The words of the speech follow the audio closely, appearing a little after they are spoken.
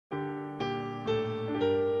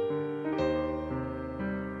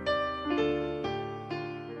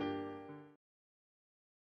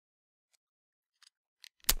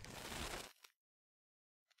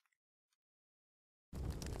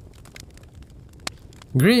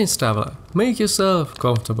Greetings traveler, make yourself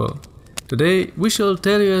comfortable. Today we shall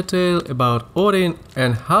tell you a tale about Odin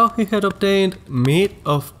and how he had obtained Mead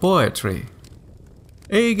of Poetry.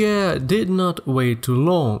 Aesir did not wait too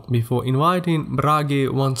long before inviting Bragi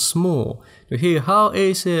once more to hear how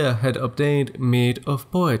Aesir had obtained Mead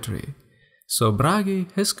of Poetry. So Bragi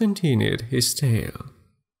has continued his tale.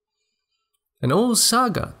 An old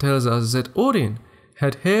saga tells us that Odin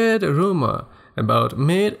had heard a rumor about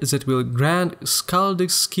mead that will grant skaldic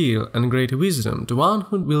skill and great wisdom to one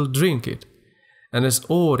who will drink it. And as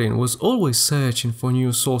Odin was always searching for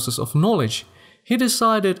new sources of knowledge, he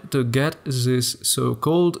decided to get this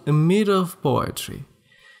so-called Mead of Poetry.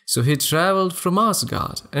 So he traveled from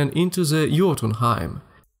Asgard and into the Jotunheim.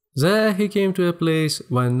 There he came to a place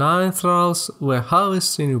where 9 thralls were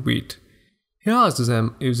harvesting wheat. He asked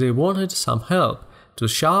them if they wanted some help to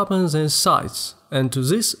sharpen their scythes, and to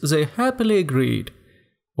this they happily agreed.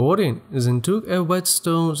 Odin then took a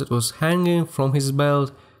whetstone that was hanging from his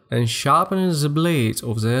belt and sharpened the blades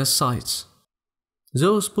of their scythes.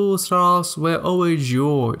 Those poor thralls were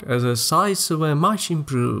overjoyed as their scythes were much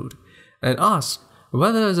improved, and asked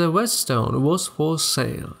whether the whetstone was for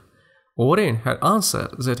sale. Odin had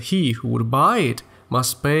answered that he who would buy it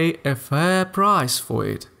must pay a fair price for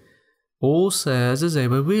it. All said that they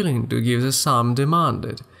were willing to give the sum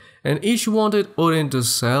demanded, and each wanted Odin to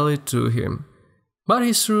sell it to him. But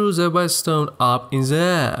he threw the whetstone up in the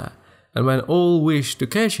air, and when all wished to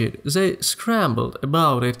catch it, they scrambled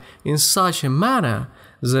about it in such a manner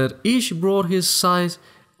that each brought his scythe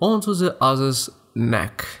onto the other's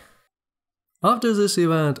neck. After this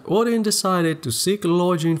event, Odin decided to seek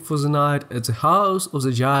lodging for the night at the house of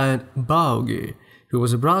the giant Baugi, who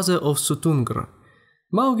was a brother of Suttungr.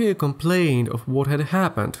 Baugi complained of what had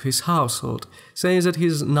happened to his household, saying that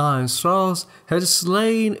his 9 thralls had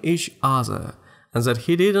slain each other, and that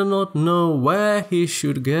he did not know where he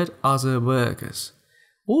should get other workers.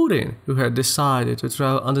 Odin, who had decided to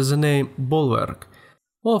travel under the name Bulwark,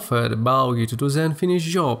 offered Baugi to do the unfinished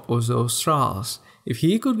job of those thralls if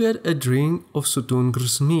he could get a drink of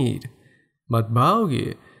Suttungr's mead. But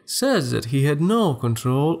Baugi said that he had no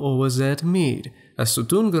control over that mead, as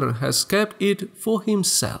Suttungr has kept it for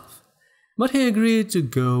himself. But he agreed to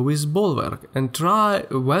go with Bulwark and try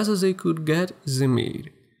whether they could get the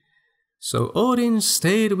mead. So Odin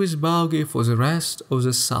stayed with Baugi for the rest of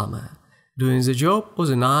the summer, doing the job of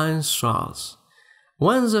the 9 thralls.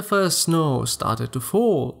 When the first snow started to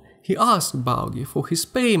fall, he asked Baugi for his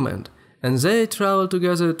payment, and they traveled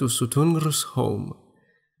together to Suttungr's home.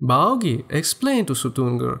 Baugi explained to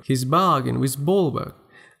Suttungr his bargain with Bulwark,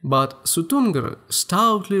 but Suttungr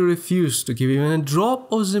stoutly refused to give even a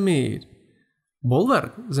drop of the mead.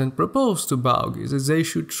 Bulwark then proposed to Baugi that they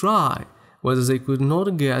should try whether they could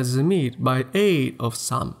not get the mead by aid of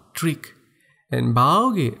some trick, and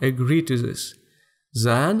Baugi agreed to this.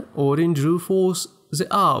 Then Odin drew forth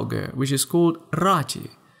the auger, which is called Rati,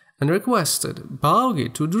 and requested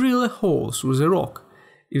Baugi to drill a hole through the rock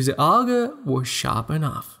if the auger was sharp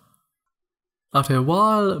enough. After a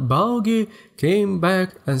while, Baugi came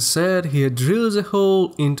back and said he had drilled the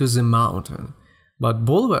hole into the mountain, but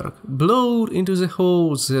Bulwark blowed into the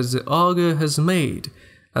hole that the auger has made,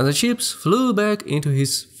 and the chips flew back into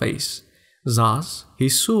his face. Thus he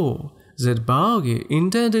saw that Baugi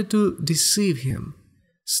intended to deceive him.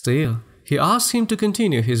 Still, he asked him to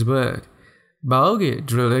continue his work. Baugi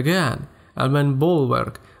drilled again, and when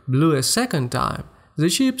Bulwark blew a second time, the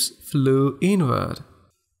chips flew inward.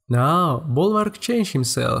 Now Bulwark changed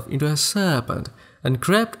himself into a serpent and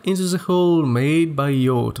crept into the hole made by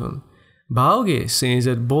Jotun. Baugi, seeing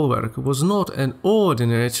that Bulwark was not an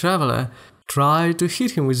ordinary traveler, tried to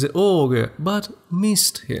hit him with the auger, but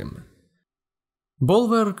missed him.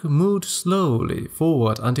 Bulwark moved slowly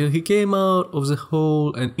forward until he came out of the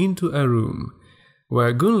hole and into a room,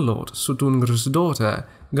 where Gunnlod, Suttungr's daughter,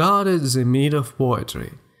 guarded the Mead of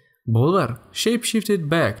Poetry. Bulwark shapeshifted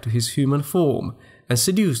back to his human form and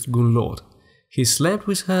seduced Gunnlod. He slept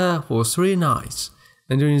with her for 3 nights,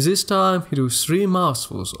 and during this time he took 3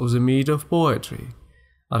 mouthfuls of the Mead of Poetry.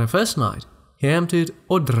 At the first night he emptied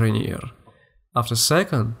Odrenir, after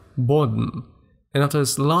second Bodn, and after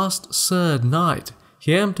his last 3rd night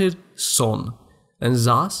he emptied Son, and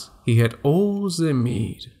thus he had all the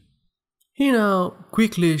mead. He now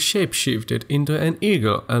quickly shapeshifted into an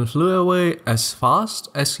eagle and flew away as fast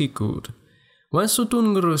as he could. When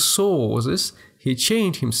Suttungr saw this, he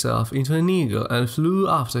changed himself into an eagle and flew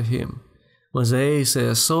after him. When the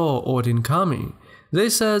Aesir saw Odin coming, they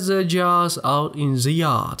set their jars out in the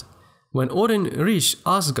yard. When Odin reached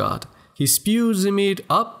Asgard, he spewed the mead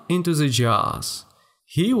up into the jars.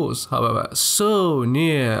 He was, however, so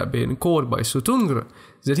near being caught by Suttungr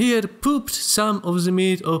that he had pooped some of the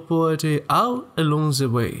mead of poetry out along the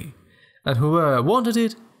way, and whoever wanted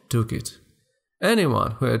it took it.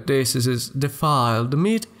 Anyone who had tasted this defiled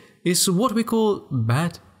mead is what we call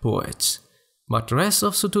bad poets, but the rest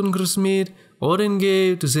of Suttungr's mead Odin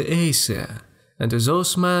gave to the Aesir and to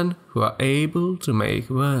those men who are able to make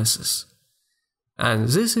verses. And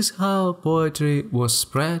this is how poetry was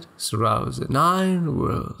spread throughout the 9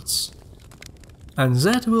 worlds. And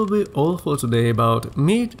that will be all for today about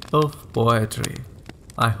Mead of Poetry.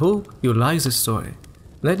 I hope you like the story.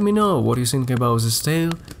 Let me know what you think about this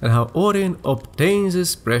tale and how Odin obtains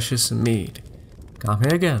this precious mead. Come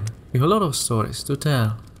here again, we have a lot of stories to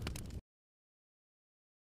tell.